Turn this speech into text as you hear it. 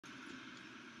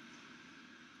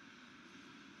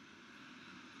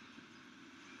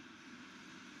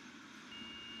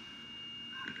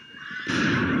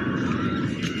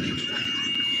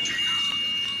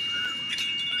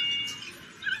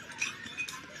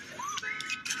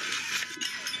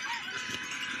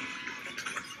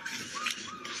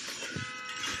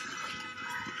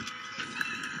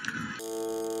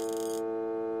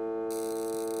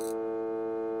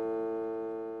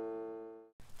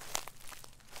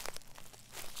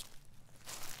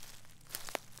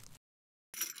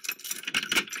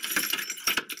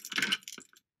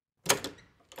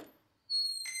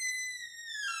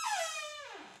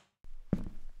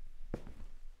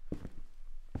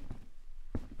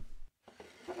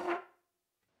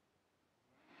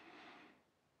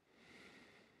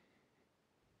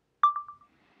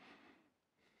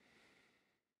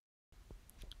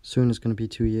Soon it's going to be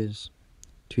 2 years.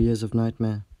 2 years of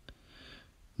nightmare.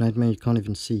 Nightmare you can't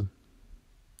even see.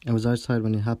 I was outside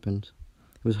when it happened.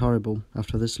 It was horrible.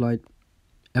 After this light,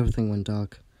 everything went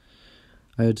dark.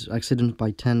 I heard accidents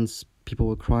by tens. People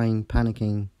were crying,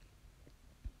 panicking.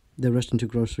 They rushed into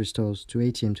grocery stores, to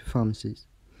ATM, to pharmacies.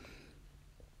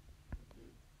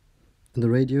 On the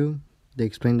radio, they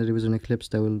explained that it was an eclipse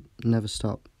that will never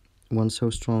stop. One so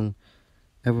strong,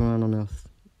 everyone on Earth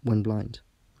went blind.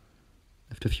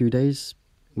 After a few days,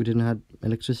 we didn't have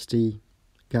electricity,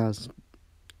 gas,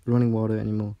 running water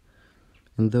anymore.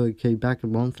 And though it came back a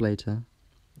month later,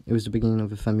 it was the beginning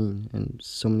of a famine, and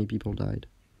so many people died.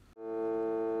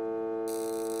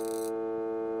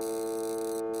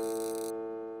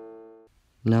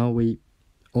 Now we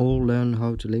all learn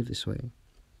how to live this way.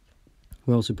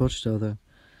 We all support each other,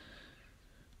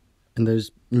 and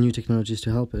there's new technologies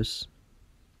to help us.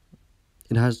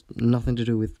 It has nothing to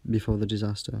do with before the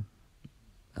disaster.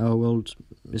 Our world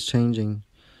is changing.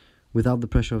 Without the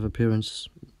pressure of appearance,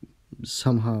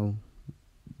 somehow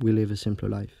we live a simpler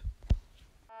life.